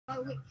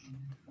with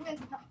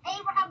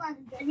Abraham and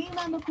a new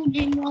member called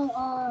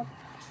Jingle,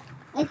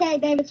 aka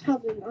David's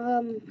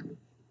cousin.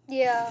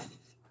 Yeah.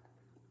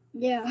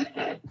 Yeah.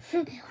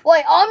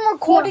 Wait, I'm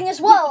recording as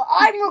well.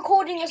 I'm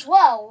recording as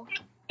well.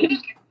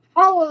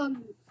 Oh,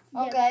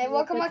 Okay,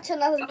 welcome back to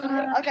another.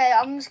 Okay,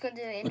 I'm just gonna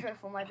do the intro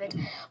for my vid.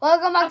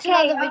 Welcome back to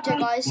another video,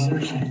 guys.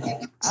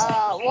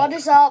 What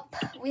is up?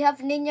 We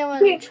have Nino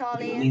and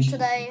Charlie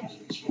today.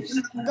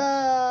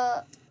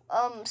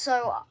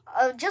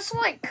 Just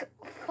like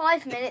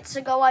 5 minutes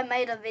ago, I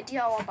made a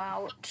video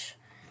about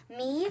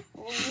me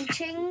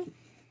reaching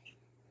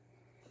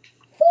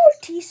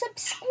 40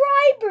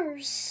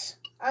 subscribers,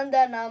 and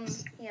then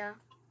yeah.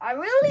 I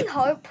really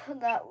hope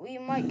that we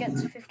might get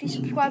to 50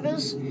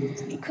 subscribers,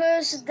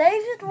 because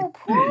David will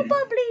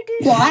probably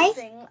do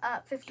something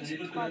at 50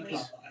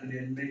 subscribers.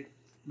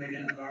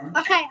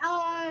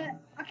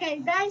 Okay,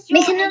 there's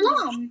Make an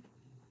alarm.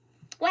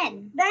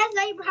 When? There's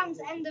Abraham's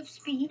end of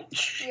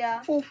speech.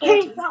 Yeah. So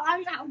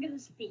I'm now going to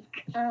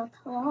speak.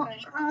 Okay.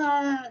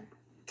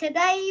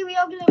 Today we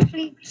are going to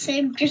play.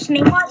 So just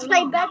make. Let's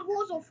play Bed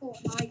Wars or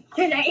Fortnite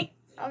today.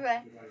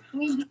 Okay.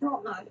 We do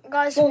not know.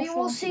 Guys, we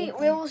will see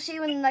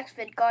you in the next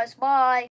vid, guys. Bye.